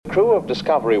crew of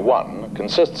Discovery 1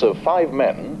 consists of 5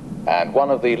 men and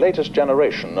one of the latest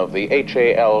generation of the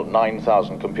HAL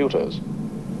 9000 computers.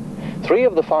 3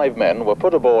 of the 5 men were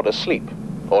put aboard asleep,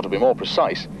 or to be more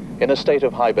precise, in a state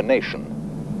of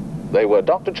hibernation. They were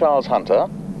Dr. Charles Hunter,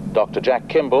 Dr. Jack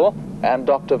Kimball, and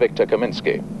Dr. Victor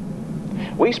Kaminsky.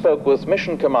 We spoke with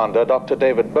Mission Commander Dr.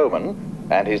 David Bowman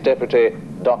and his deputy,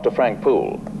 Dr. Frank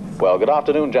Poole. Well, good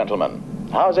afternoon, gentlemen.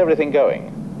 How's everything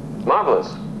going?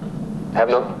 Marvelous.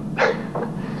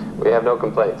 We have no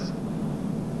complaints.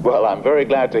 Well, I'm very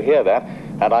glad to hear that,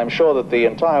 and I'm sure that the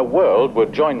entire world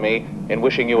would join me in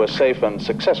wishing you a safe and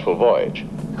successful voyage.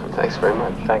 Thanks very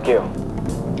much. Thank you.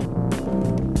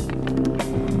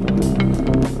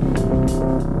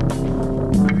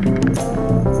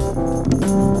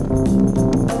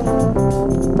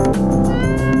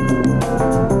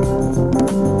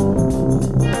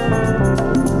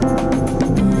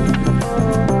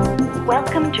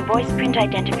 Welcome to voice print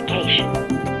identification.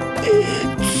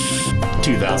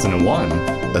 2001.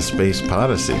 A Space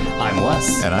Podyssey. I'm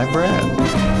Wes. And I'm Brad.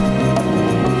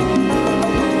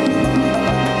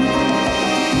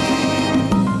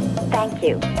 Thank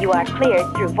you. You are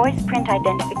cleared through voice print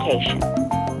identification.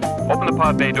 Open the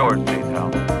pod bay doors, please,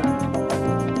 Hal.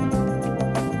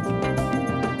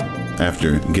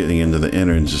 After getting into the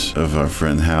innards of our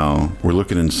friend Hal, we're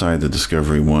looking inside the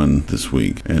Discovery 1 this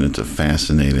week, and it's a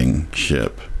fascinating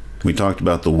ship. We talked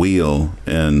about the wheel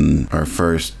in our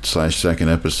first/second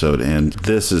episode, and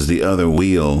this is the other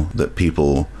wheel that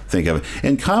people think of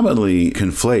and commonly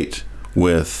conflate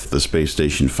with the Space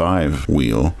Station 5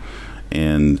 wheel.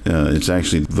 And it's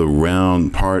actually the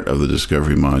round part of the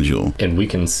Discovery module. And we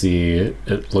can see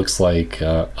it looks like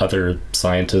other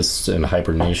scientists in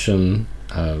hibernation,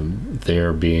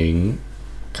 they're being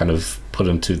kind of put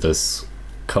into this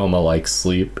coma-like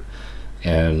sleep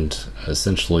and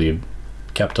essentially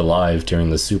kept alive during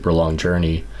the super long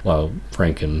journey, while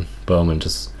Frank and Bowman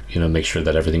just make sure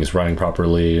that everything's running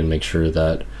properly and make sure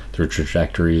that their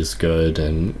trajectory is good.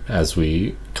 And as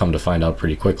we come to find out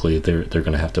pretty quickly, they're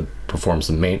going to have to perform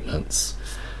some maintenance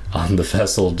on the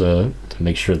vessel to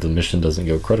make sure the mission doesn't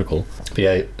go critical. But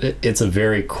yeah, it's a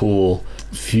very cool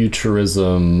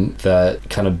futurism that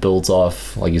kind of builds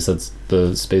off, like you said,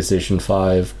 the Space Station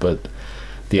 5, but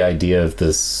the idea of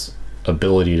this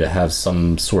ability to have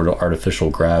some sort of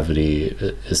artificial gravity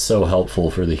is so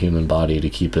helpful for the human body to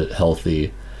keep it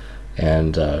healthy,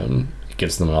 and it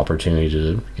gives them an opportunity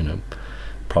to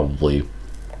probably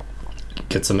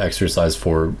get some exercise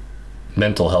for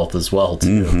mental health as well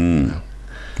too. Mm-hmm.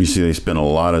 You see, they spend a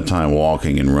lot of time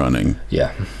walking and running.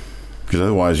 Yeah, because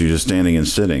otherwise you're just standing and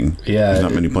sitting. Yeah, there's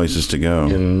not many places to go.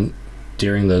 And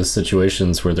during those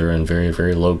situations where they're in very,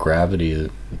 very low gravity,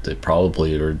 they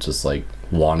probably are just like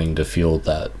wanting to feel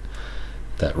that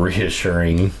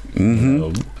reassuring.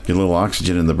 Mm-hmm. Get a little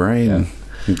oxygen in the brain. Yeah.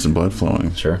 Get some blood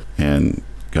flowing. Sure. And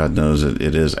God knows that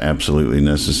it is absolutely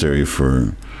necessary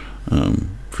for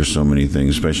so many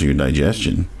things, especially your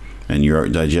digestion. And your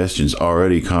digestion's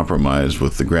already compromised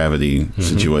with the gravity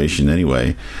situation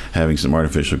anyway. Having some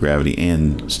artificial gravity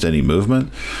and steady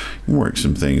movement can work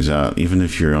some things out. Even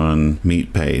if you're on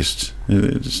meat paste,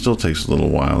 it still takes a little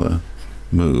while to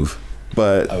move.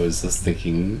 But I was just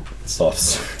thinking soft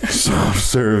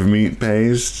serve meat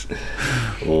paste.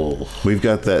 Oh. We've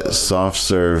got that soft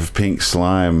serve pink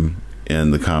slime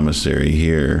in the commissary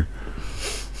here,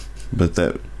 but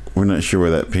that we're not sure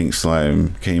where that pink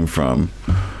slime came from,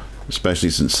 especially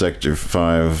since Sector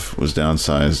 5 was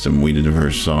downsized and we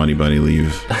never saw anybody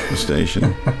leave the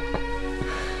station.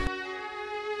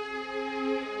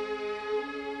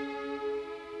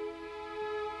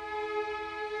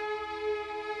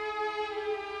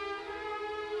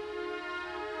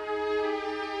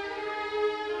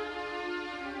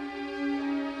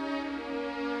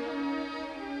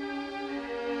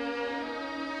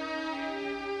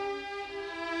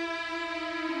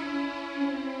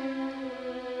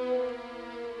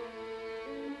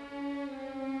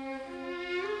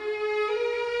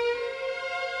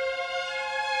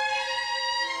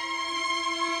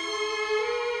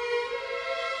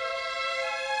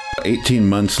 "18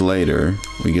 months later,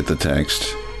 we get the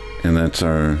text, and that's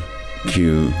our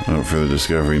cue for the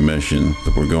Discovery mission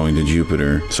that we're going to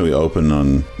Jupiter. So we open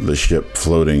on the ship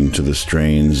floating to the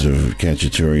strains of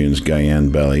Khachaturian's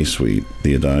Guyane Ballet Suite,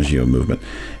 the Adagio movement.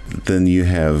 Then you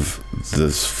have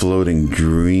this floating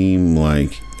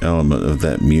dream-like element of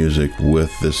that music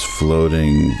with this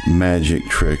floating magic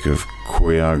trick of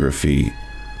choreography.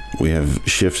 We have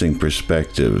shifting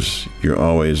perspectives. You're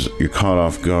caught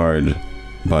off guard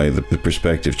by the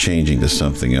perspective changing to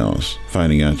something else,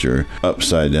 finding out you're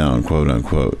upside down, quote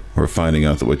unquote, or finding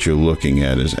out that what you're looking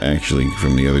at is actually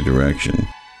from the other direction.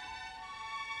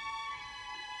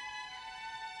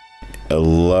 A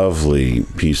lovely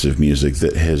piece of music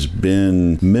that has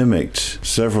been mimicked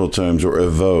several times or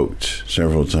evoked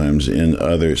several times in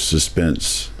other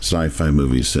suspense sci-fi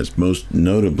movies. That's most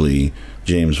notably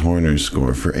James Horner's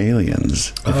score for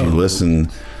Aliens. If you listen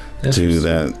to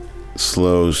that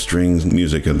slow strings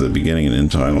music at the beginning and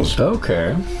end titles,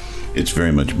 Okay. it's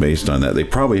very much based on that. They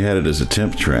probably had it as a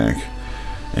temp track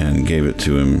and gave it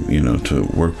to him, to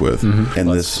work with. And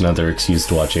That's another excuse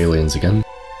to watch Aliens again.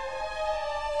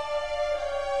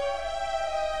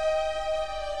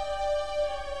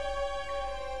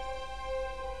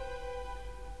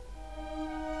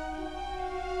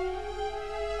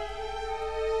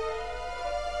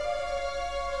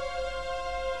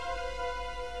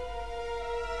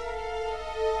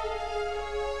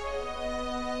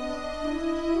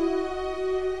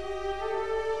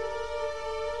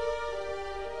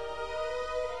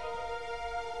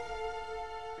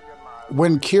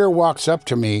 When Keir walks up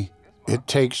to me, it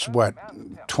takes,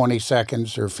 20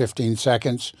 seconds or 15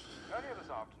 seconds?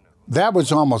 That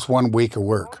was almost 1 week of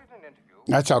work.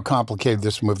 That's how complicated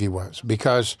this movie was,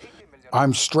 because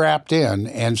I'm strapped in,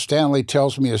 and Stanley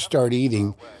tells me to start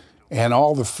eating, and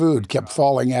all the food kept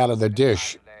falling out of the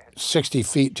dish 60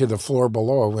 feet to the floor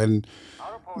below. And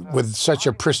with such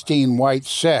a pristine white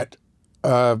set,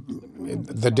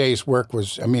 the day's work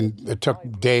was, it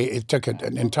took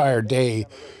an entire day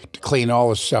to clean all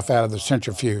the stuff out of the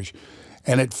centrifuge.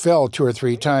 And it fell 2 or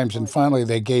 3 times, and finally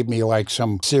they gave me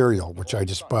some cereal, which I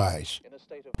despise.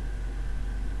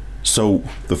 So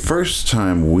the first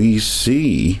time we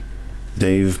see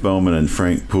Dave Bowman and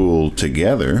Frank Poole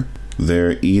together,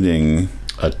 they're eating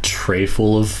A tray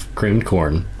full of creamed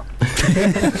corn.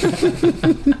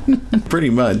 pretty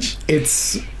much.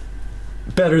 It's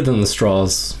better than the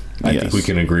straws. I think we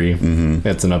can agree.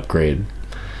 It's an upgrade.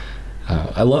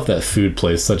 I love that food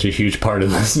plays such a huge part in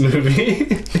this movie.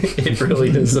 It really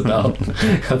is about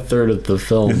a third of the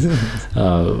film.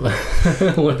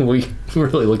 When we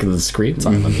really look at the screen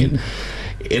time,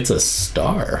 it's a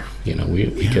star. We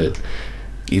get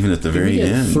even at the very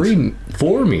end.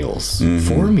 4 meals.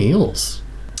 4 meals.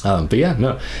 But yeah,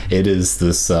 no, it is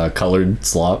this colored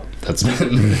slop that's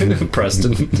been pressed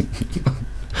and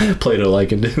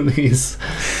Play-Doh-like into these,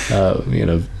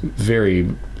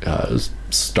 very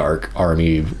stark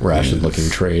army ration-looking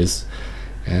trays,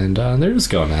 and they're just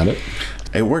going at it.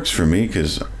 It works for me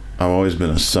because I've always been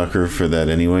a sucker for that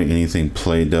anyway. Anything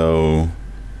Play-Doh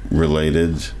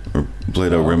related or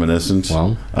Play-Doh reminiscent.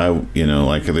 Well,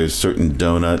 there's certain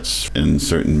donuts and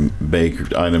certain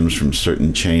items from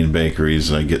certain chain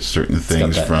bakeries I get certain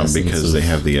things from because they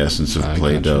have the essence of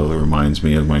Play-Doh that reminds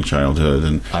me of my childhood.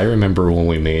 And I remember when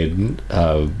we made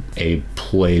a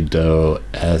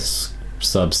Play-Doh-esque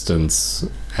substance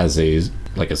as a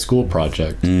school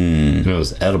project. And it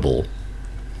was edible.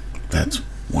 That's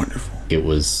wonderful. It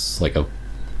was like a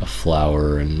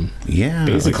flour and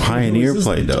like Pioneer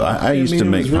Play-Doh. I used to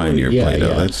make Pioneer Play-Doh.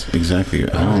 Yeah. That's exactly it.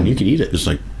 And you could eat it. Just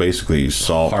basically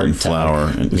salt and flour.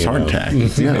 And it's hardtack.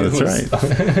 Yeah, that's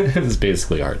right. It was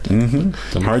basically hardtack.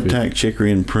 Hardtack,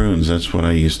 chicory, and prunes. That's what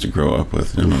I used to grow up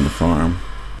with on the farm.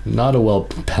 Not a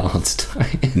well-balanced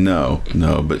diet. No,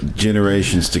 but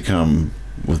generations to come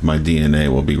with my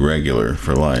DNA will be regular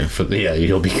for life.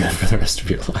 You'll be good for the rest of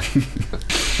your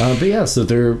life. But yeah, so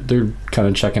they're kind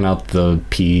of checking out the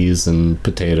peas and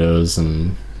potatoes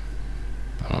and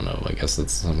I don't know. I guess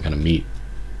it's some kind of meat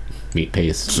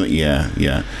paste. So, yeah.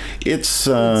 It's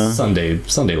Sunday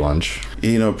lunch.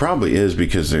 It probably is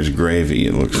because there's gravy.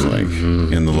 It looks like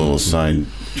in the little side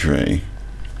tray.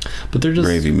 But they're just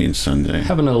gravy means Sunday.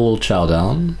 Having a little chow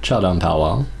down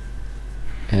powwow.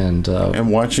 And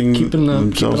watching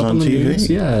themselves on TV. News.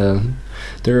 Yeah,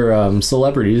 they're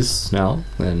celebrities now,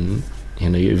 and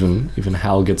even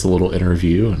Hal gets a little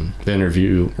interview, and the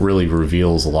interview really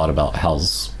reveals a lot about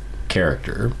Hal's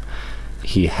character.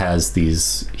 He has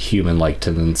these human-like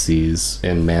tendencies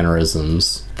and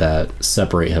mannerisms that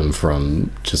separate him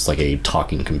from just like a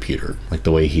talking computer. Like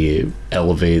the way he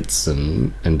elevates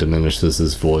and diminishes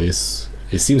his voice.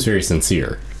 It seems very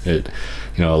sincere. A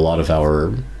lot of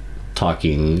our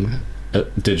talking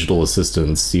digital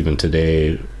assistants even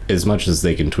today, as much as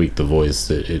they can tweak the voice,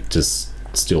 it just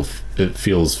still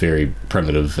feels very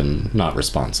primitive and not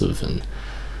responsive, and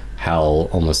Hal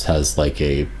almost has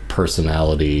a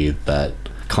personality that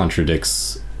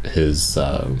contradicts his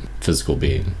physical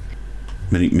being.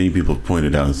 Many people have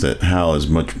pointed out that Hal is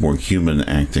much more human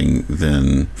acting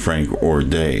than Frank or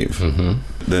Dave.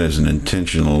 That is an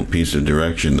intentional piece of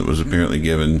direction that was apparently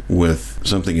given with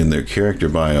something in their character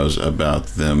bios about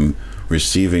them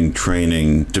receiving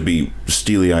training to be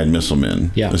steely-eyed missile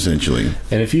men, essentially.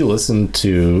 And if you listen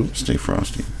to... Stay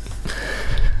frosty.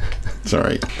 It's all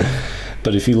right.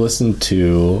 But if you listen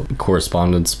to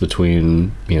correspondence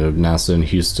between, NASA and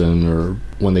Houston, or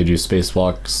when they do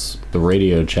spacewalks, the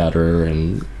radio chatter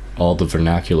and all the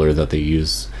vernacular that they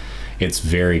use, it's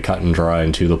very cut and dry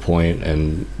and to the point,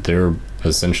 and they're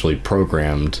essentially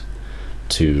programmed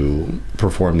to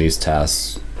perform these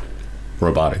tasks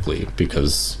robotically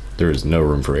because there is no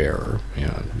room for error.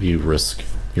 You risk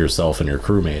yourself and your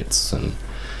crewmates,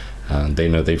 and they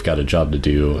know they've got a job to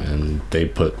do, and they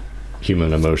put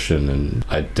human emotion and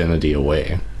identity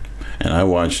away. And I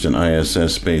watched an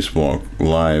ISS spacewalk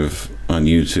live on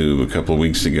YouTube a couple of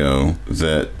weeks ago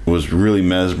that was really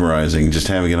mesmerizing. Just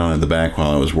having it on in the back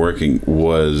while I was working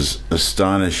was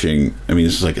astonishing. I mean,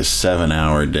 this is like a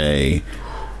 7-hour day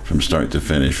from start to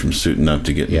finish, from suiting up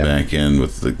to getting back in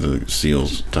with the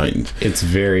seals tightened. It's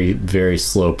very, very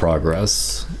slow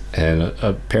progress, and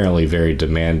apparently very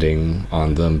demanding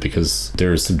on them because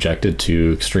they're subjected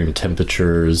to extreme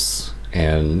temperatures,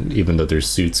 and even though their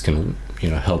suits can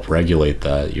help regulate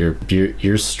that,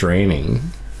 you're straining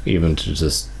even to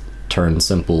just turn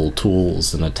simple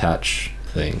tools and attach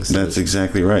things. That's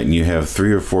exactly right. And you have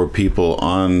 3 or 4 people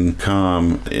on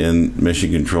comm in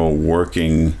mission control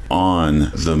working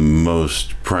on the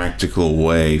most practical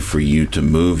way for you to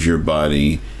move your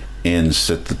body and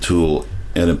set the tool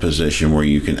in a position where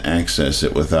you can access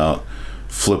it without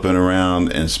flipping around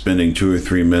and spending 2 or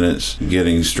 3 minutes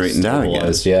getting straightened out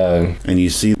again. Yeah. And you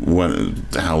see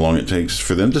how long it takes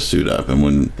for them to suit up.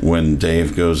 And when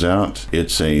Dave goes out,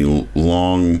 it's a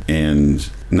long and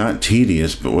not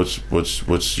tedious, but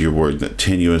what's your word? Not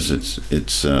tenuous.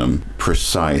 It's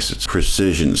precise. It's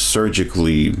precision,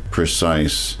 surgically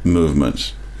precise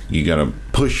movements. You got to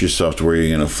push yourself to where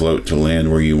you're going to float to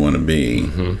land where you want to be.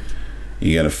 Mm-hmm.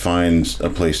 You got to find a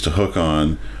place to hook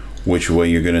on, which way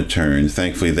you're going to turn.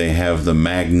 Thankfully, they have the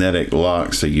magnetic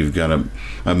lock, so you've got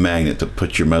a magnet to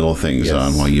put your metal things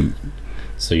on while you...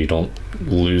 So you don't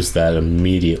lose that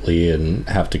immediately and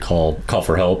have to call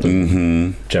for help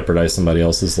and jeopardize somebody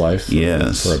else's life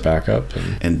for a backup.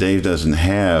 And Dave doesn't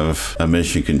have a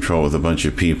mission control with a bunch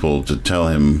of people to tell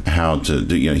him how to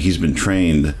do... he's been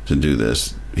trained to do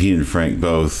this. He and Frank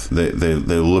both, they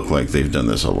look like they've done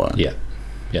this a lot.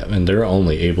 Yeah, and they're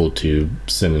only able to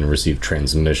send and receive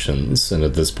transmissions, and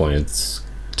at this point it's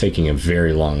taking a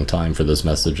very long time for those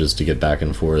messages to get back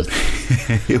and forth.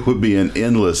 It would be an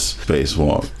endless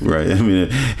spacewalk, right? I mean,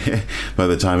 by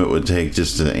the time it would take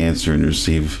just to answer and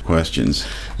receive questions.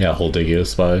 Yeah, whole Digio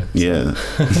spy. Yeah.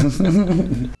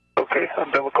 Okay,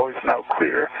 umbilical is now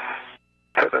clear.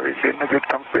 Set everything as it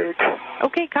comes big.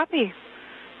 Okay, copy.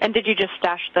 And did you just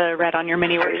stash the red on your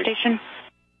mini workstation?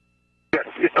 Yes,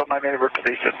 it's on my main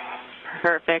workstation.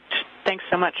 Perfect. Thanks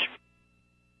so much.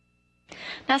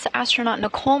 NASA astronaut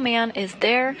Nicole Mann is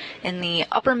there in the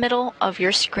upper middle of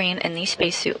your screen in the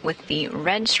spacesuit with the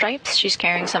red stripes. She's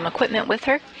carrying some equipment with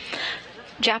her.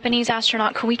 Japanese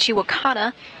astronaut Koichi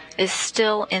Wakata is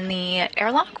still in the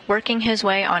airlock, working his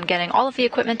way on getting all of the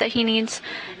equipment that he needs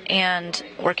and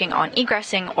working on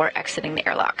egressing or exiting the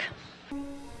airlock.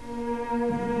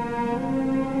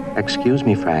 Excuse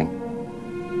me, Frank.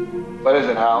 What is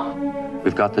it, Hal?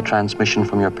 We've got the transmission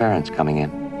from your parents coming in.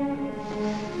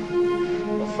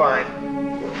 Well, fine.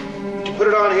 Could you put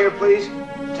it on here, please?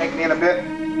 Take me in a bit.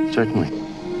 Certainly.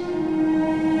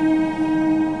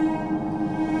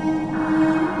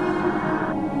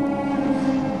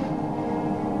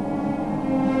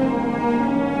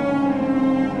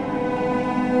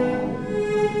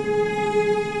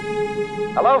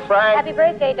 Hello, Frank. Happy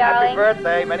birthday, darling. Happy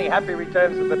birthday. Many happy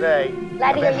returns of the day.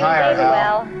 Glad to hear you and Baby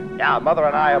well. Yeah, Mother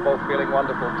and I are both feeling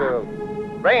wonderful,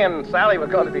 too. Ray and Sally were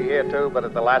going to be here, too, but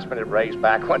at the last minute, Ray's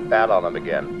back went bad on them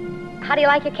again. How do you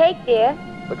like your cake, dear?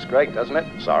 Looks great, doesn't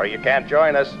it? Sorry you can't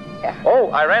join us.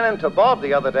 Oh, I ran into Bob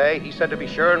the other day. He said to be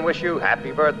sure and wish you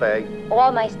happy birthday.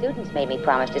 All my students made me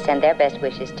promise to send their best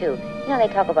wishes, too. They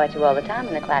talk about you all the time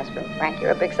in the classroom. Frank,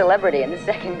 you're a big celebrity in the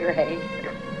 2nd grade.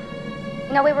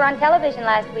 We were on television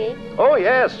last week. Oh,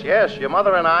 yes. Your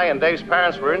mother and I and Dave's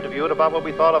parents were interviewed about what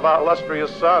we thought of our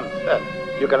illustrious son.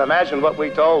 You can imagine what we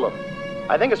told them.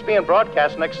 I think it's being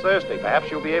broadcast next Thursday. Perhaps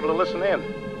you'll be able to listen in.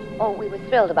 Oh, we were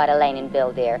thrilled about Elaine and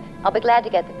Bill, dear. I'll be glad to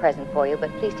get the present for you,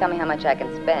 but please tell me how much I can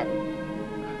spend.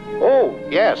 Oh,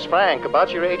 yes, Frank,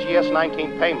 about your AGS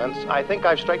 19 payments, I think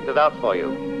I've straightened it out for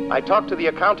you. I talked to the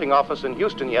accounting office in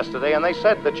Houston yesterday, and they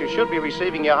said that you should be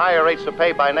receiving your higher rates of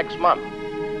pay by next month.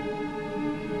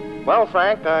 Well,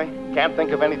 Frank, I can't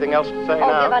think of anything else to say Oh,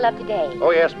 now. give our love to Dave.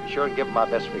 Oh, yes, be sure and give him our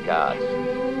best regards.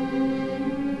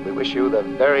 We wish you the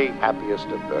very happiest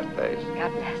of birthdays.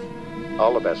 God bless.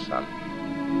 All the best, son.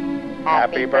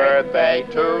 Happy birthday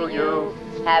to you.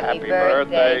 Happy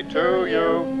birthday to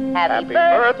you. Happy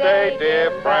birthday,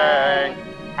 dear Frank.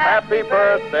 Happy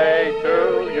birthday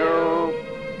to you.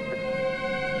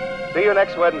 See you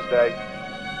next Wednesday.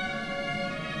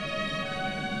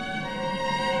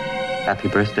 Happy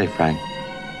birthday, Frank.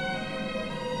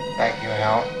 Thank you,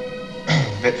 Hal.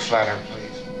 Bit flatter, please.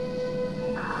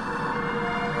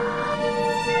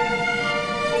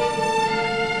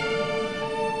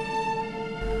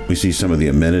 We see some of the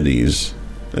amenities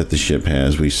that the ship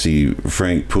has. We see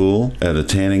Frank Poole at a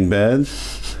tanning bed,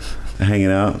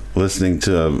 hanging out, listening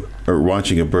to or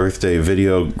watching a birthday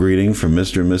video greeting from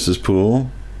Mr. and Mrs.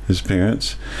 Poole, his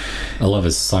parents. I love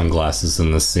his sunglasses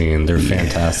in this scene. They're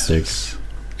fantastic.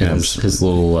 And his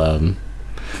little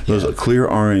those clear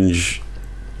orange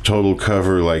total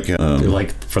cover like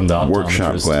from the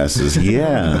workshop optometrist. glasses.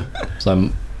 Yeah. So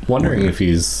I'm wondering if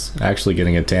he's actually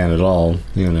getting a tan at all,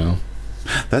 you know.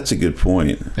 That's a good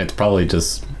point. It's probably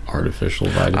just artificial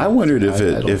vitamin. I wondered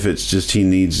if it's just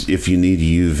if you need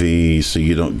UV so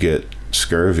you don't get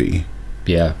scurvy.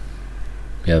 Yeah,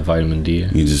 vitamin D.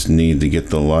 You just need to get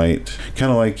the light.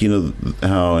 Kind of like, you know,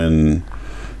 how in,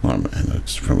 well,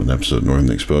 it's from an episode of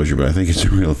Northern Exposure, but I think it's a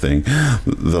real thing.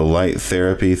 The light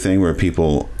therapy thing where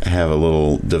people have a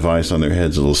little device on their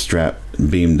heads, a little strap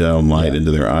beam down light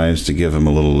into their eyes to give them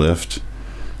a little lift,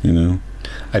 you know?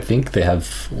 I think they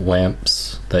have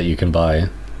lamps that you can buy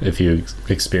if you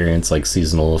experience like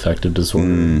seasonal affective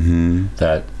disorder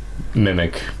that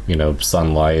mimic, you know,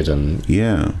 sunlight, and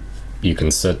you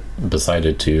can sit beside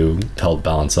it to help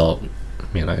balance out,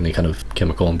 you know, any kind of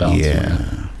chemical imbalance.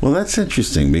 Yeah. Well, that's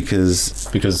interesting because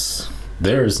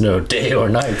there's no day or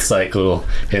night cycle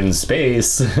in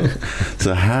space.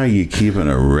 So how are you keeping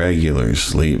a regular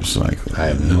sleep cycle? I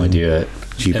have no idea.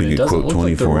 Keeping a quote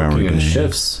 24-hour day. day.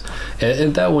 Shifts,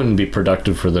 and that wouldn't be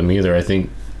productive for them either. I think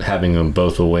having them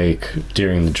both awake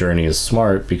during the journey is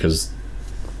smart because,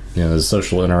 you know, the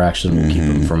social interaction will keep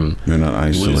them from They're not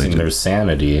isolated. losing their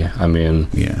sanity. I mean,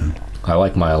 I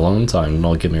like my alone time,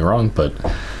 don't get me wrong, but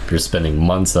if you're spending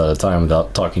months at a time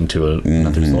without talking to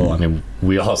another soul, I mean,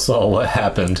 we all saw what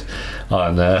happened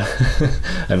on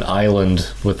an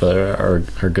island with our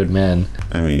good man.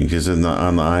 I mean, because on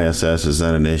the ISS, is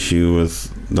that an issue with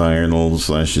diurnal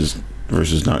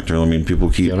versus nocturnal? I mean, people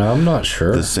keep, you know, I'm not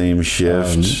sure, the same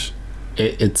shift.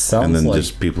 It sounds and then like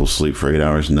just people sleep for 8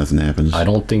 hours and nothing happens. I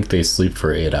don't think they sleep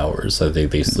for 8 hours. I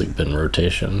think they sleep in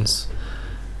rotations.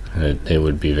 It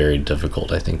would be very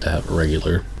difficult, I think, to have a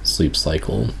regular sleep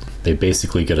cycle. They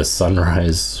basically get a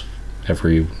sunrise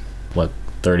every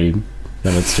 30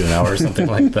 minutes to an hour or something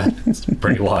like that. It's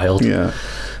pretty wild. Yeah.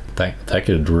 That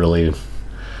could really,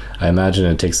 I imagine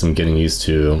it takes some getting used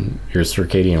to. Your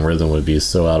circadian rhythm would be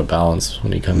so out of balance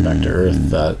when you come back to Earth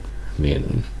that, I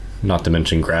mean, not to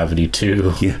mention gravity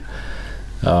too. Yeah.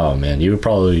 Oh man, you would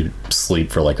probably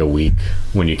sleep for like a week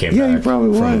when you came back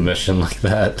from a mission like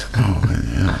that. Oh man,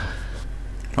 yeah.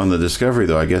 On the Discovery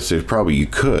though, I guess you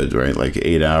could, right? Like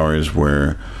 8 hours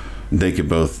where they could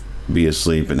both be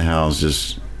asleep and Hal's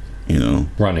just, you know,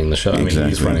 running the ship. Exactly. I mean,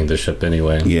 he's running the ship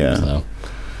anyway. Yeah. So.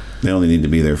 They only need to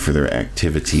be there for their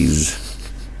activities,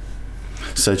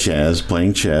 such as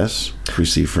playing chess. We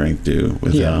see Frank do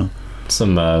with Hal.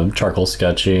 Some charcoal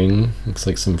sketching. Looks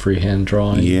like some freehand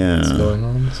drawing. That's going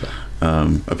on. So.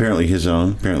 Apparently his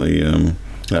own. Apparently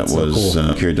that was so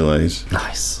cool. Keir Delays.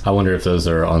 Nice. I wonder if those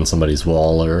are on somebody's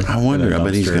wall or. I wonder. I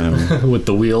bet he's gonna with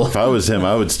the wheel. If I was him,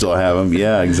 I would still have them.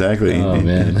 Yeah, exactly. Oh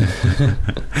man.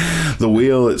 The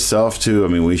wheel itself too. I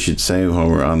mean, we should say while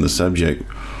we're on the subject,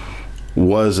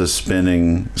 was a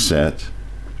spinning set.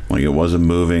 Like it was a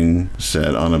moving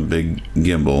set on a big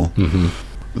gimbal. Mm-hmm.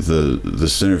 The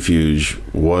centrifuge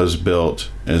was built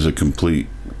as a complete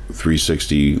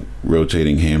 360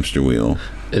 rotating hamster wheel,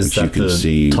 which you can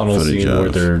see footage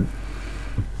of.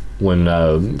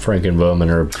 When Frank and Bowman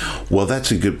are... Well,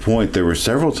 that's a good point. There were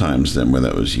several times then where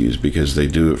that was used because they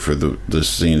do it for the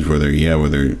scenes where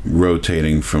they're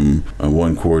rotating from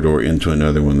one corridor into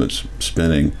another one that's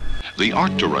spinning. The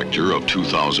art director of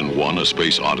 2001: A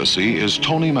Space Odyssey is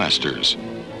Tony Masters.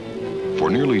 For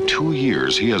nearly 2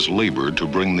 years, he has labored to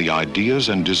bring the ideas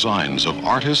and designs of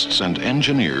artists and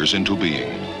engineers into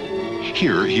being.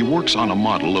 Here, he works on a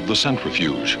model of the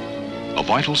centrifuge, a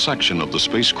vital section of the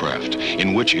spacecraft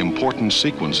in which important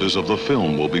sequences of the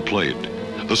film will be played.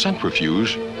 The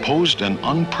centrifuge posed an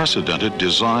unprecedented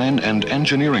design and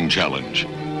engineering challenge.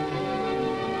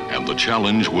 And the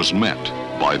challenge was met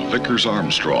by Vickers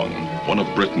Armstrong, one of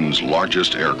Britain's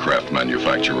largest aircraft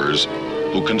manufacturers,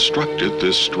 who constructed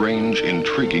this strange,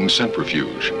 intriguing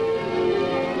centrifuge.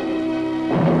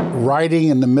 Riding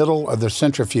in the middle of the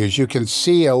centrifuge, you can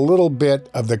see a little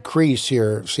bit of the crease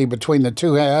here. See, between the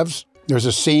two halves, there's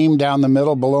a seam down the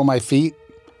middle below my feet.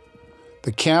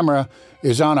 The camera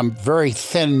is on a very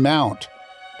thin mount.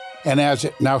 And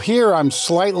now here I'm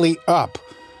slightly up,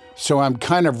 so I'm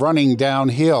kind of running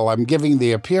downhill. I'm giving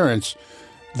the appearance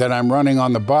that I'm running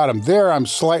on the bottom. There I'm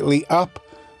slightly up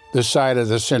the side of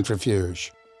the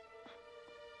centrifuge.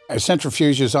 A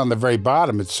centrifuge is on the very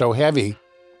bottom. It's so heavy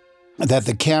that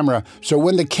so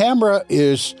when the camera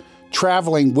is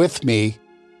traveling with me,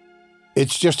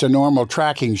 it's just a normal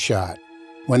tracking shot.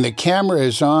 When the camera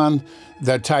is on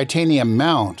the titanium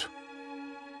mount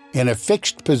in a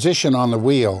fixed position on the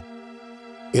wheel,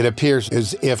 it appears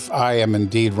as if I am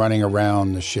indeed running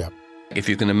around the ship. If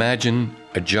you can imagine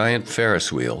a giant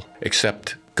Ferris wheel,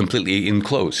 except completely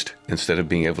enclosed, instead of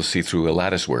being able to see through a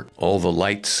latticework, all the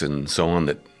lights and so on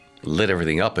that lit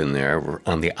everything up in there were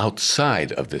on the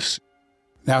outside of this.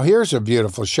 Now here's a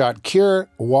beautiful shot. Keir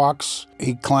walks,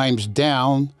 he climbs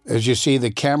down. As you see,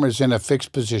 the camera's in a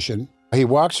fixed position. He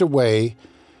walks away,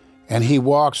 and he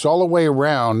walks all the way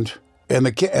around, and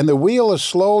the wheel is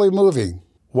slowly moving.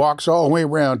 Walks all the way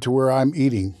around to where I'm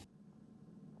eating.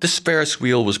 This Ferris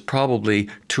wheel was probably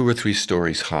 2 or 3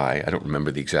 stories high. I don't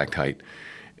remember the exact height.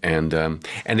 And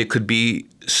it could be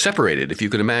separated. If you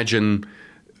could imagine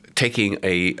taking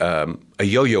a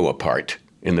yo-yo apart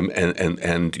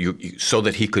so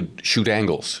that he could shoot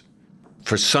angles.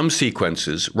 For some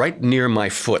sequences, right near my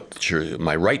foot,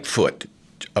 my right foot,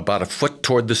 about a foot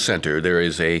toward the center, there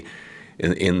is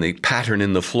in the pattern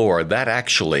in the floor, that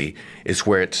actually is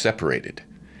where it's separated.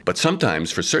 But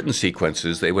sometimes, for certain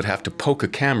sequences, they would have to poke a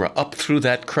camera up through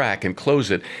that crack and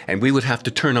close it, and we would have to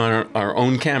turn on our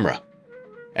own camera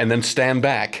and then stand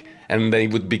back, and they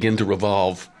would begin to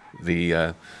revolve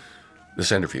the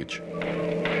centrifuge.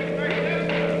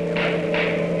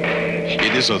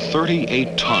 It is a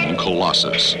 38-ton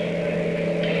Colossus.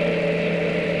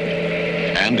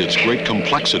 And its great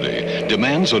complexity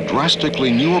demands a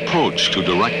drastically new approach to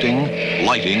directing,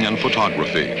 lighting, and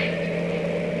photography.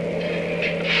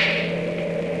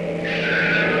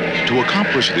 To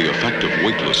accomplish the effect of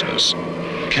weightlessness,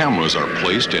 cameras are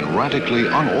placed in radically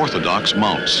unorthodox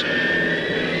mounts.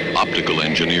 Optical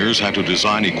engineers had to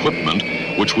design equipment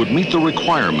which would meet the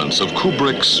requirements of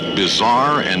Kubrick's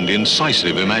bizarre and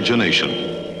incisive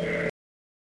imagination.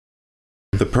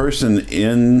 The person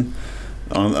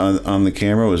on the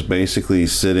camera was basically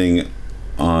sitting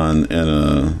on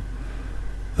a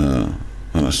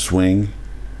swing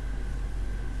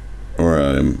or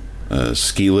a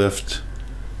ski lift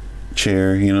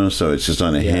chair, so it's just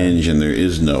on a hinge and there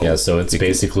is no... Yeah, so it's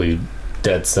basically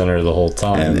dead center the whole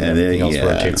time, and everything else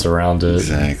rotates around it.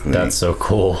 Exactly. That's so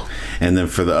cool. And then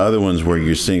for the other ones where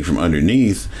you're seeing from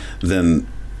underneath, then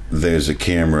there's a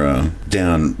camera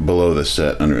down below the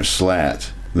set under a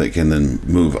slat that can then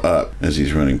move up as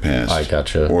he's running past. I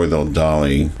gotcha. Or they'll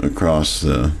dolly across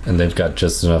the... And they've got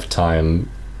just enough time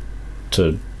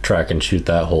to track and shoot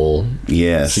that whole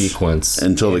sequence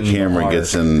until the camera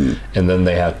gets in, and then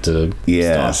they have to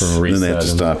stop and reset. Then they have to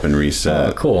stop and reset.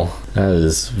 Oh, cool. That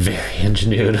is very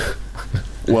engineered.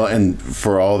 Well, and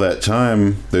for all that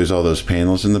time, there's all those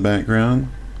panels in the background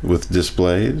with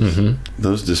displays. Mm-hmm.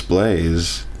 Those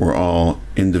displays were all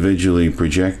individually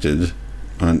projected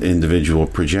on individual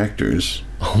projectors.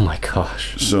 Oh my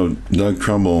gosh. So Doug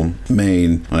Trumbull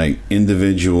made like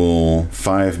individual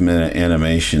 5-minute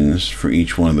animations for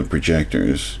each one of the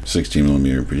projectors,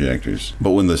 16mm projectors.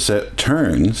 But when the set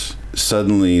turns,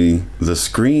 suddenly the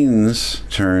screens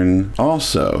turn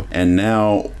also. And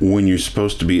now when you're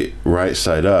supposed to be right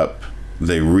side up,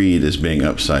 they read as being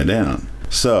upside down.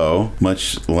 So,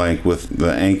 much like with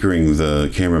the anchoring the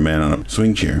cameraman on a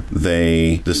swing chair,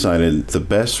 they decided the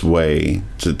best way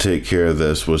to take care of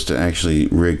this was to actually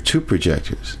rig 2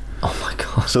 projectors. Oh my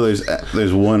god. So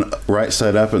there's one right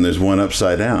side up and there's one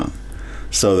upside down.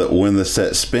 So that when the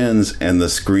set spins and the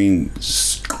screen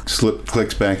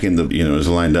clicks back into, is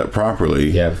lined up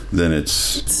properly, then it's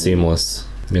seamless.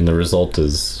 I mean, the result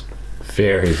is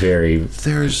very, very...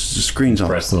 There's screens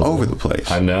all over the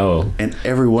place. I know. And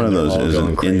every one of those is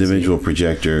an individual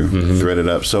projector threaded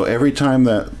up. So every time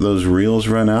that those reels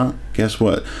run out, guess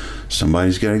what?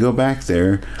 Somebody's got to go back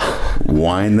there,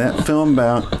 wind that film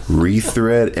out,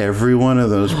 rethread every one of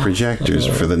those projectors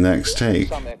for the next take.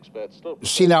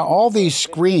 See, now all these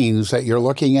screens that you're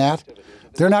looking at,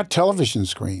 they're not television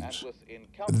screens.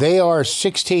 They are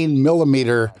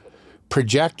 16mm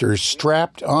projectors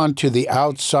strapped onto the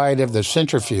outside of the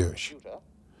centrifuge.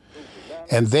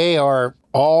 and they are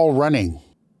all running.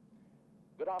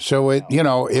 So it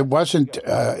wasn't,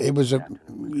 it was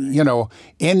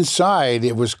inside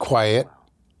it was quiet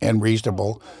and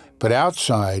reasonable, but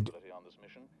outside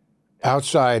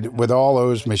with all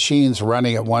those machines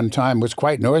running at one time was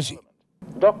quite noisy.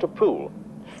 Dr. Poole,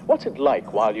 what's it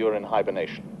like while you're in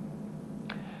hibernation?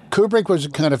 Kubrick was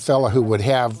the kind of fellow who would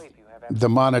have the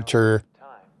monitor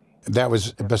that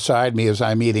was beside me as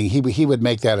I'm eating. He would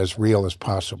make that as real as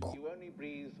possible.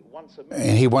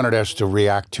 And he wanted us to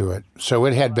react to it. So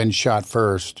it had been shot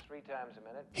first.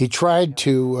 He tried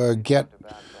to get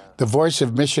the voice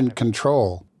of mission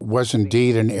control was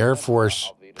indeed an Air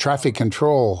Force traffic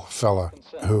control fella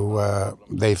who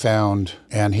they found,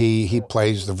 and he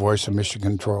plays the voice of mission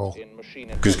control.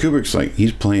 Because Kubrick's like,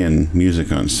 he's playing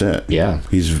music on set. Yeah.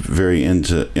 He's very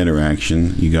into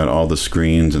interaction. You got all the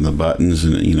screens and the buttons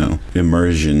and,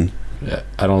 immersion.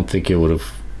 I don't think it would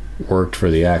have worked for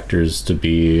the actors to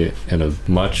be in a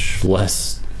much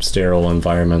less sterile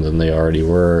environment than they already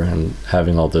were, and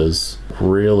having all those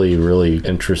really, really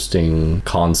interesting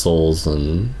consoles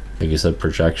and, like you said,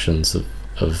 projections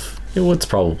of what's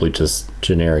probably just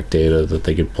generic data that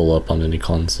they could pull up on any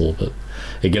console, but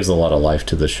it gives a lot of life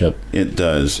to the ship. It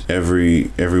does. Every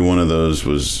one of those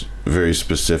was very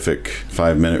specific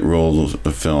 5-minute rolls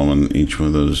of film on each one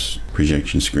of those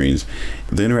projection screens.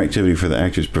 The interactivity for the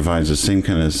actors provides the same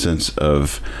kind of sense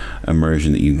of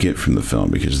immersion that you get from the film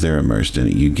because they're immersed in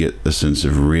it. You get a sense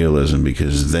of realism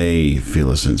because they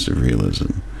feel a sense of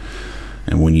realism.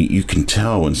 And when you can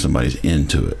tell when somebody's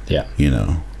into it. Yeah.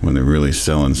 When they're really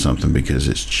selling something because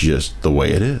it's just the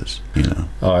way it is,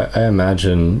 Oh, I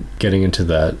imagine getting into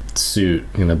that suit,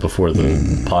 before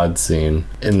the pod scene,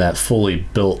 in that fully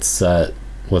built set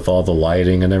with all the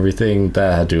lighting and everything,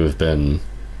 that had to have been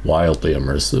wildly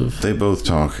immersive. They both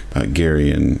talk,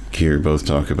 Gary and Keir both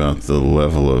talk about the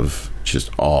level of just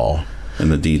awe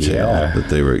and the detail that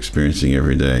they were experiencing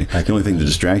every day. The only thing to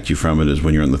distract you from it is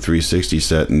when you're on the 360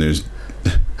 set and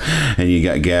and you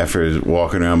got gaffers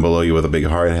walking around below you with a big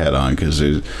hard hat on because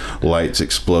there's lights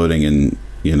exploding and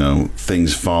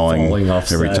things falling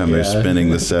off every set, time they're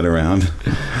spinning the set around.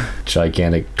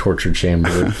 Gigantic torture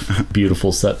chamber,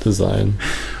 beautiful set design.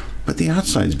 But the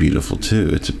outside's beautiful too.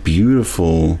 It's a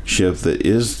beautiful ship that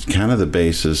is kind of the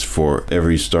basis for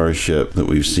every starship that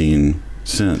we've seen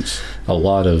since. A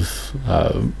lot of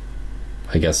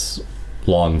I guess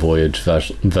long voyage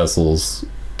vessels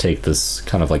take this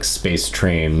kind of like space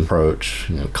train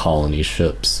approach, colony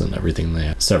ships and everything. They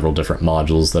have several different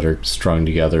modules that are strung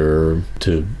together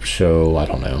to show, I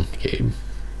don't know, a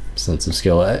sense of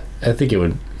scale. I think it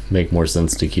would make more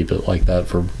sense to keep it like that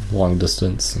for long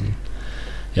distance, and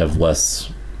you have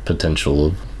less potential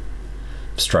of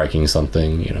striking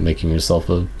something, making yourself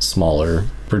a smaller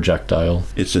projectile.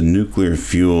 It's a nuclear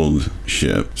fueled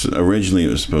ship. So originally it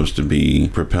was supposed to be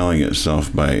propelling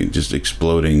itself by just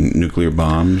exploding nuclear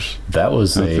bombs. That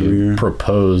was a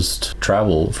proposed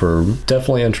travel for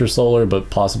definitely intersolar, but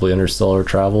possibly interstellar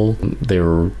travel. They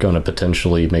were going to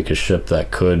potentially make a ship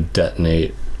that could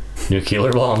detonate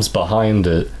nuclear bombs behind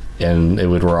it, and it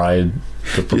would ride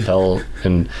the propel,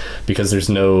 and because there's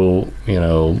no,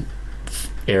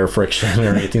 air friction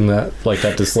or anything that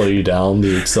to slow you down,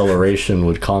 the acceleration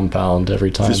would compound every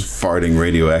time. Just farting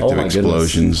radioactive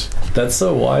explosions. Goodness. That's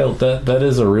so wild. That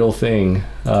is a real thing.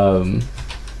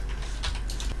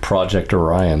 Project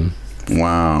Orion.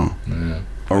 Wow. Yeah.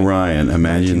 Orion,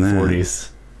 imagine 1940s.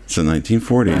 That. It's the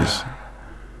 1940s.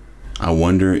 I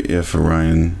wonder if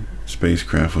Orion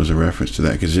spacecraft was a reference to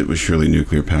that, because it was surely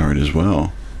nuclear powered as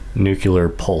well. Nuclear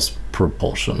pulse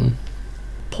propulsion.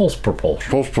 Pulse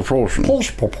propulsion. Pulse propulsion. Pulse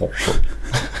propulsion.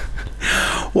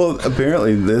 Well,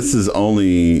 apparently this is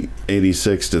only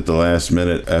 86th at the last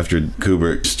minute after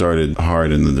Kubrick started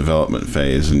hard in the development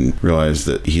phase and realized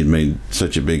that he had made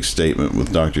such a big statement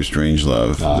with Dr.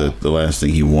 Strangelove that the last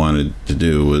thing he wanted to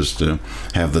do was to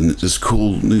have this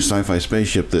cool new sci-fi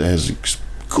spaceship that has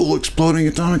cool exploding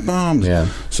atomic bombs. Yeah.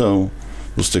 So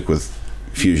we'll stick with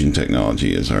fusion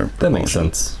technology as our propulsion. That makes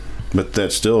sense. But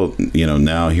that's still,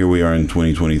 now here we are in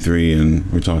 2023 and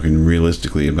we're talking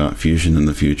realistically about fusion in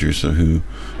the future, so who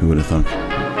would have thought?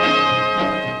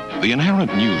 The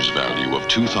inherent news value of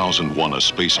 2001: A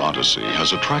Space Odyssey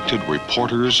has attracted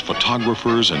reporters,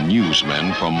 photographers, and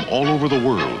newsmen from all over the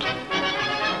world.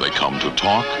 They come to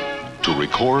talk, to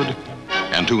record,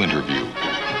 and to interview.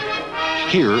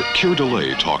 Here, Keir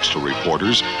Dullea talks to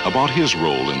reporters about his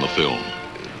role in the film.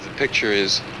 The picture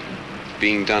is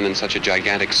being done in such a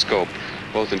gigantic scope,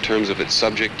 both in terms of its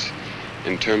subject,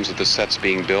 in terms of the sets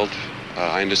being built.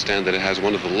 I understand that it has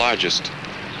one of the largest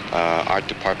art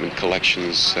department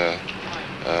collections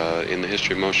in the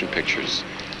history of motion pictures.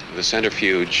 The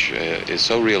centrifuge is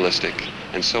so realistic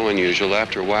and so unusual.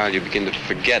 After a while, you begin to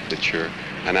forget that you're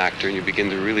an actor, and you begin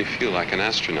to really feel like an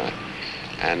astronaut.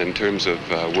 And in terms of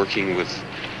working with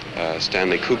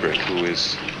Stanley Kubrick, who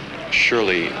is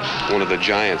surely one of the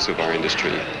giants of our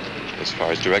industry as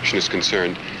far as direction is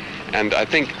concerned, and I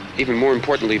think even more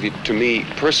importantly to me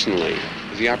personally,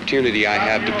 the opportunity I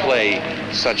have to play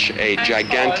such a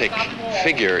gigantic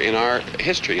figure in our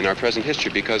history, in our present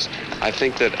history, because I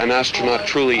think that an astronaut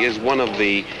truly is one of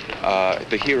the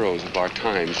heroes of our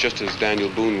times, just as Daniel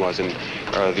Boone was in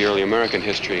the early American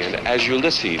history, and as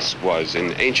Ulysses was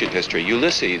in ancient history.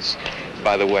 Ulysses,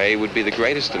 by the way, would be the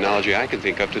greatest analogy I can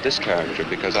think of to this character,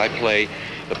 because I play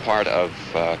the part of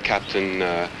Captain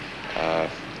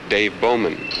Dave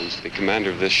Bowman, who's the commander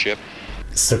of this ship.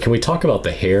 So can we talk about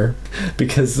the hair?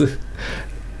 Because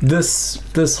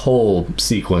this whole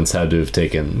sequence had to have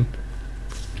taken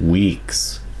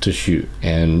weeks to shoot,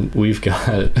 and we've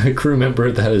got a crew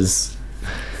member that has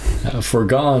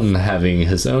forgone having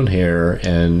his own hair,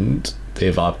 and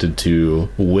they've opted to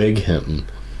wig him.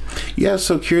 Yeah,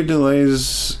 so Keir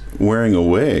Dullea wearing a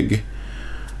wig.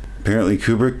 Apparently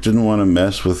Kubrick didn't want to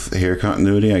mess with hair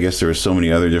continuity. I guess there were so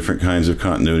many other different kinds of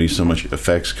continuity, so much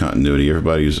effects continuity.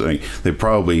 Everybody was like, they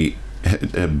probably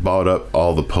had bought up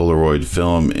all the Polaroid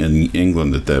film in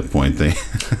England at that point. They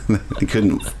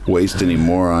couldn't waste any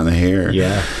more on the hair.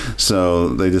 Yeah. So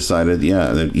they decided,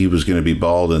 that he was going to be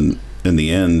bald in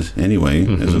the end anyway,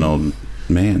 as an old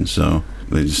man. So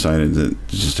they decided to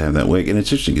just have that wig. And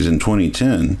it's interesting because in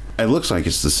 2010, it looks like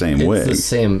it's the same wig. It's the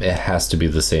same. It has to be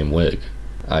the same wig.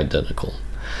 Identical.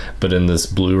 But in this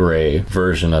Blu-ray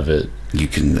version of it, you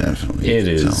can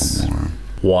definitely tell more.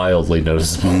 Wildly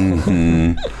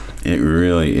noticeable. It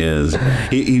really is.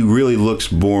 He really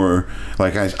looks more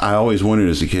like I always wondered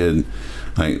as a kid,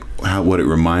 like what it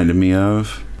reminded me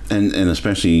of, and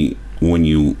especially when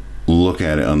you look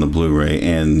at it on the Blu-ray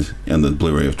and the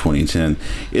Blu-ray of 2010,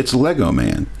 it's Lego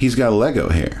Man. He's got Lego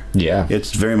hair. Yeah,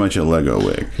 it's very much a Lego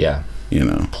wig. Yeah,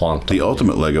 plonked the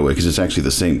ultimate Lego wig, because it's actually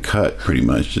the same cut pretty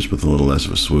much, just with a little less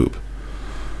of a swoop.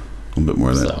 A little bit more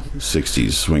of that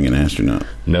 60s swinging astronaut.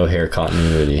 No hair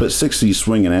continuity. But 60s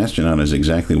swinging astronaut is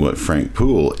exactly what Frank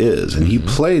Poole is, and he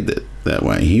played it that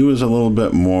way. He was a little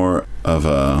bit more of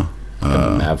a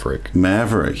maverick.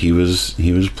 Maverick. He was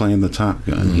playing the Top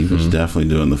Gun. He was definitely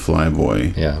doing the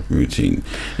flyboy routine.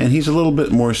 And he's a little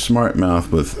bit more smart mouth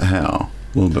with Hal.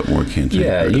 A little bit more cantankerous.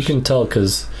 Yeah, you can tell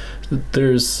because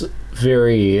there's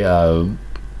very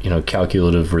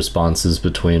calculative responses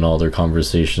between all their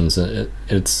conversations.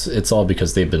 It's all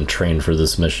because they've been trained for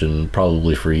this mission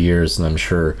probably for years, and I'm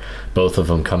sure both of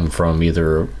them come from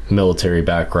either military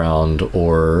background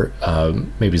or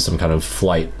maybe some kind of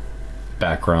flight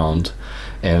background.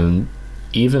 And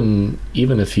even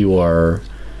if you are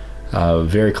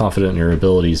very confident in your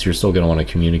abilities, you're still going to want to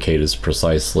communicate as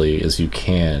precisely as you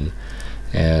can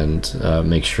and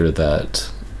make sure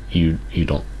that you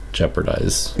don't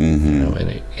jeopardize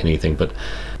anything. But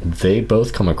they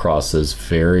both come across as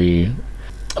very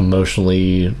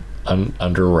emotionally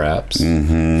under wraps,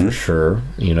 for sure.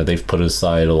 They've put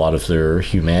aside a lot of their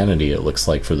humanity, it looks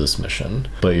like, for this mission.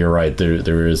 But you're right,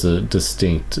 there is a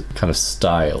distinct kind of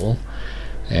style.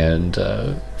 And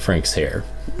Frank's hair,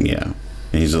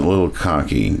 he's a little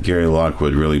cocky. Gary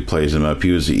Lockwood really plays him up.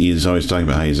 He's always talking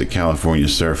about how he's a California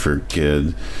surfer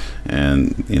kid,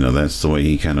 and that's the way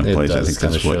he kind of plays. I think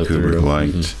that's what Kubrick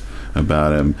liked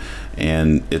about him,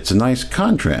 and it's a nice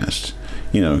contrast,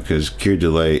 because Keir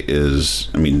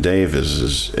Dullea Dave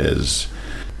is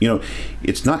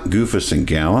it's not Goofus and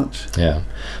Gallant, but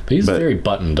he's very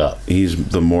buttoned up. He's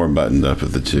the more buttoned up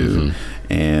of the two,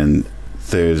 and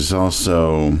there's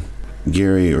also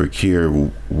Gary or Keir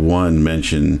one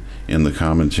mention in the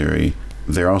commentary.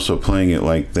 They're also playing it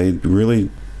like they've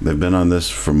been on this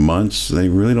for months. They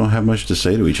really don't have much to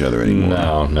say to each other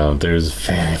anymore. No, there's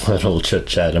very little chit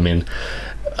chat.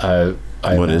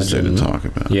 What is there to talk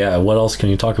about? Yeah, what else can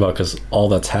you talk about? Because all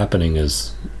that's happening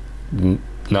is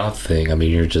nothing.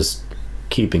 You're just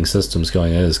keeping systems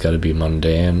going. It's got to be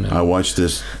mundane. I watched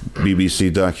this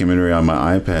BBC documentary on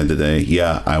my iPad today.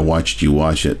 Yeah, I watched you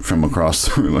watch it from across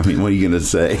the room. What are you going to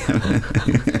say?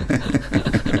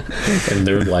 And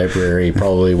their library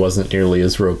probably wasn't nearly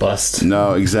as robust.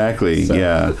 No, exactly.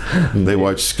 So, they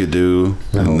watched Skidoo.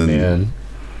 Man.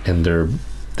 And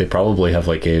they probably have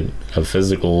like a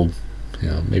physical,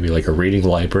 maybe like a reading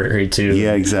library too.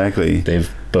 Yeah, exactly.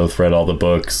 They've both read all the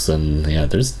books, and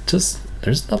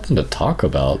there's nothing to talk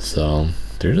about, so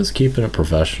they're just keeping it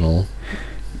professional.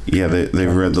 Yeah,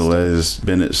 they've read the Les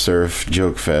Bennett Surf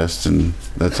Joke Fest, and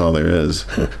that's all there is.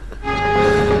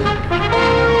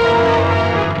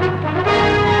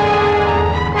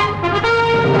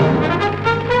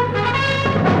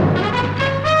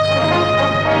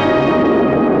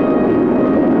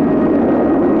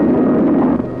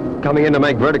 coming in to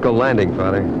make vertical landing,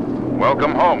 Father.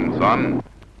 Welcome home, son.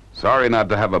 Sorry not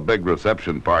to have a big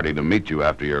reception party to meet you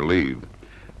after your leave.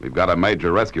 We've got a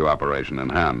major rescue operation in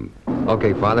hand.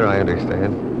 Okay, Father, I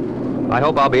understand. I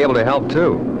hope I'll be able to help,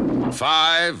 too.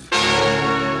 5,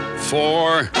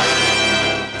 4,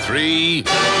 3,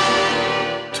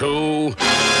 2,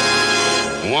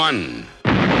 1.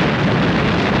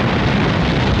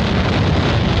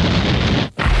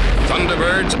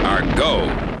 Thunderbirds are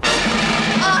go.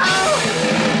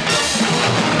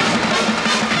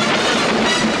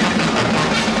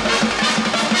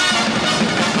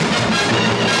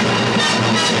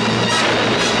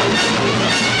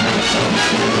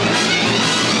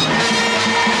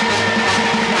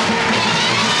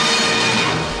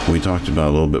 We talked about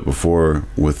a little bit before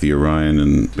with the Orion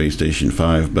and Space Station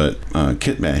 5, but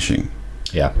kit bashing.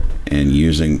 Yeah. And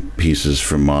using pieces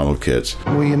from model kits.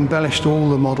 We embellished all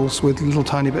the models with little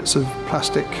tiny bits of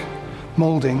plastic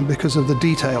molding because of the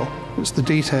detail. It's the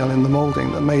detail in the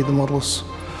molding that made the models,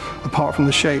 apart from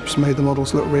the shapes, made the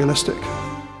models look realistic.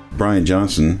 Brian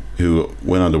Johnson, who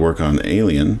went on to work on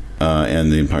Alien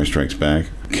and The Empire Strikes Back,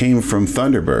 came from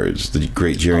Thunderbirds, the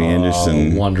great Jerry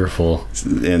Anderson. Wonderful.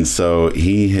 And so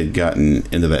he had gotten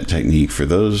into that technique for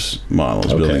those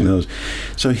models, building those.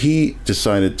 So he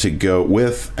decided to go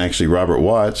with, actually, Robert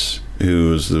Watts, who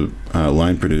was the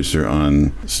line producer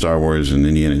on Star Wars and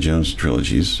Indiana Jones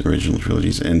trilogies, original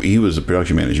trilogies, and he was the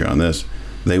production manager on this.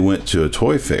 They went to a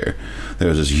toy fair. There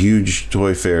was this huge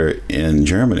toy fair in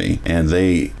Germany, and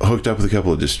they hooked up with a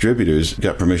couple of distributors,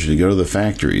 got permission to go to the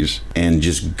factories and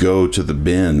just go to the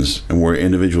bins and where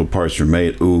individual parts were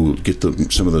made. Ooh, get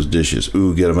some of those dishes.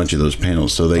 Ooh, get a bunch of those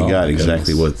panels. So they got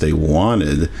exactly what they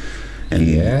wanted.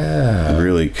 And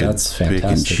really could pick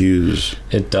and choose.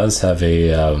 It does have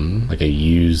a like a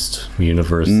used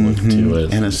universe look to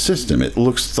it, and a system. It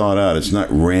looks thought out. It's not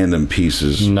random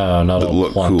pieces. No, not all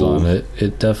look plonked cool. on it.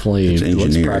 It definitely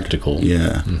looks practical.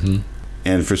 Yeah,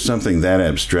 and for something that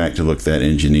abstract to look that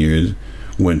engineered,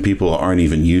 when people aren't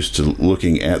even used to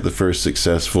looking at the first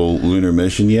successful lunar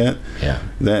mission yet,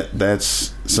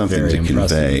 that's something very to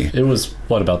impressive. convey. It was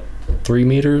what, about 3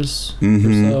 meters or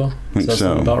so? I think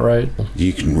so. About right.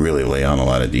 You can really lay on a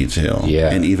lot of detail. Yeah.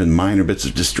 And even minor bits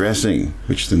of distressing,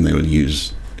 which then they would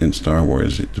use in Star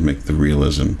Wars to make the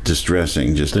realism.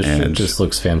 Distressing just the adds. ship just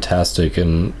looks fantastic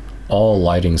in all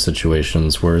lighting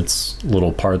situations where it's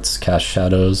little parts cast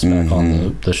shadows back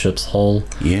on the ship's hull.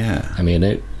 Yeah. I mean,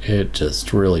 it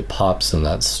just really pops in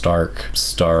that stark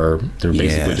star. They're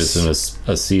basically just in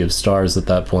a sea of stars at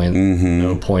that point.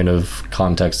 No point of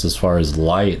context as far as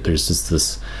light. There's just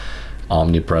this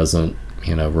omnipresent,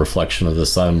 reflection of the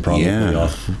sun probably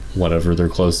off whatever they're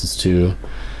closest to,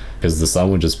 because the sun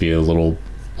would just be a little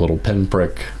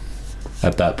pinprick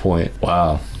at that point.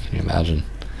 Wow, can you imagine?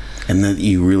 And then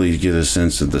you really get a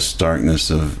sense of the starkness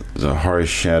of the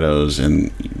harsh shadows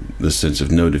and the sense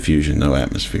of no diffusion, no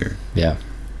atmosphere. Yeah,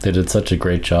 they did such a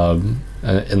great job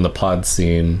in the pod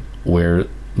scene where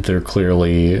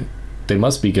they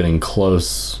must be getting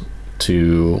close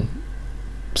to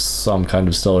some kind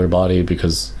of stellar body,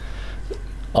 because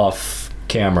off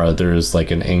camera there's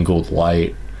like an angled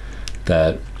light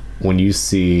that when you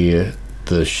see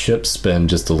the ship spin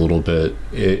just a little bit,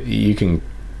 you can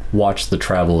watch the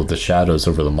travel of the shadows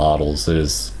over the models.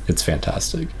 It's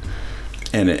fantastic.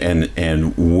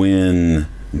 And when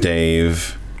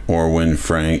Dave or when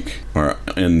Frank are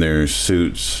in their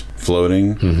suits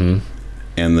floating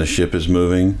and the ship is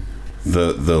moving,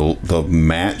 the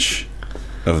match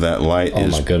of that light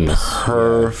is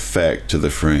perfect to to the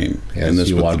frame. Yes, and this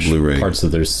you with watch the Blu-ray. parts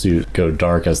of their suit go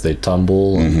dark as they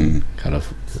tumble and kind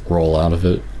of roll out of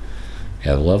it.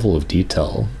 Yeah, the level of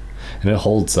detail, and it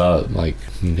holds up. Like,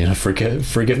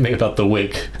 forget me about the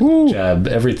wick jab.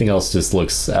 Everything else just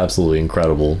looks absolutely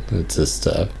incredible. It's just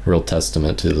a real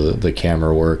testament to the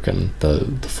camera work, and the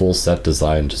full set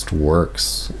design just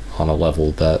works on a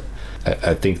level that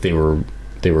I think they were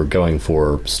going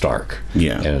for stark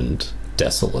and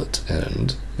desolate,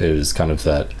 and it was kind of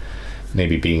that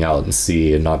maybe being out in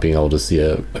sea and not being able to see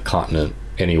a continent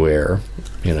anywhere,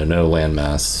 no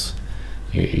landmass.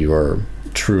 You are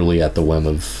truly at the whim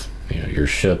of your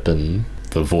ship and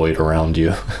the void around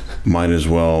you. Might as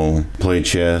well play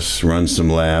chess, run some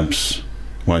laps,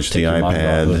 watch the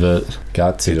iPad, off of it.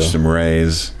 Got to get some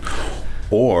rays,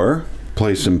 or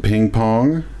play some ping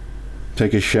pong,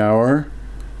 take a shower,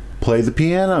 play the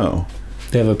piano.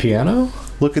 They have a piano?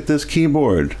 Look at this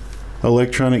keyboard,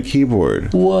 electronic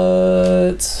keyboard.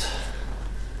 What?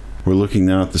 We're looking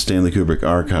now at the Stanley Kubrick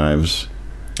archives,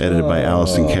 edited by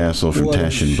Allison Castle from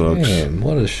Taschen Books.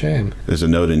 What a shame. There's a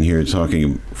note in here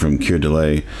talking from Keir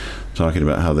Dullea, talking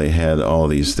about how they had all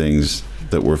these things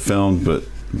that were filmed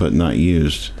but not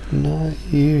used. Not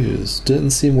used.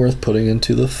 Didn't seem worth putting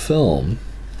into the film.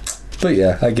 But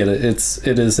yeah, I get it.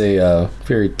 It is a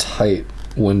very tight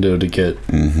window to get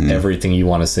everything you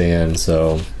want to say in.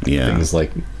 So things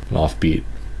like an offbeat.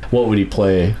 What would he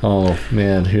play? Oh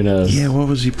man, who knows? Yeah, what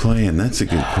was he playing? That's a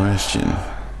good question.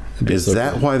 Is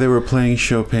that why they were playing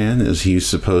Chopin? Is he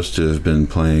supposed to have been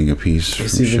playing a piece from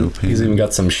Chopin? He's even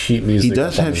got some sheet music. He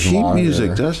does have sheet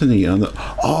music, doesn't he? And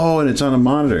it's on a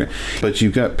monitor. But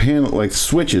you've got like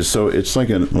switches, so it's like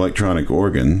an electronic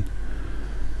organ.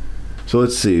 So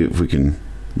let's see if we can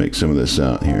make some of this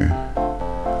out here.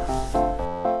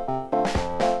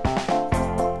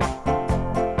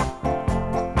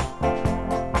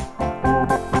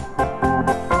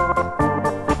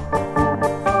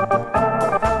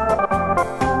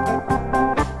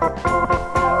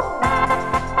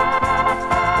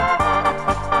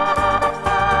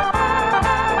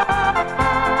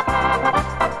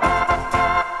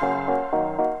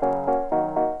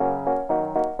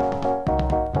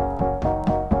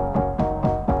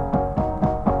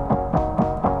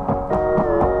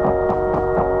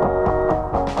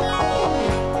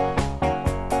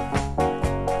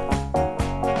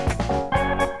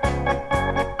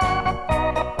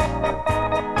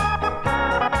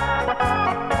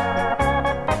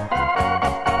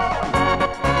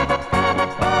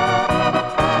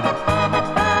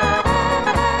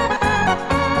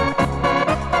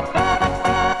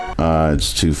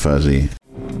 It's too fuzzy.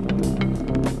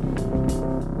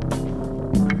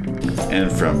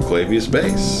 And from Clavius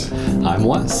Bass, I'm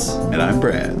Wes. And I'm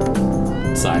Brad.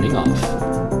 Signing off.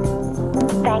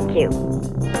 Thank you.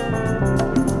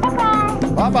 Bye-bye.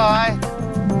 Bye-bye.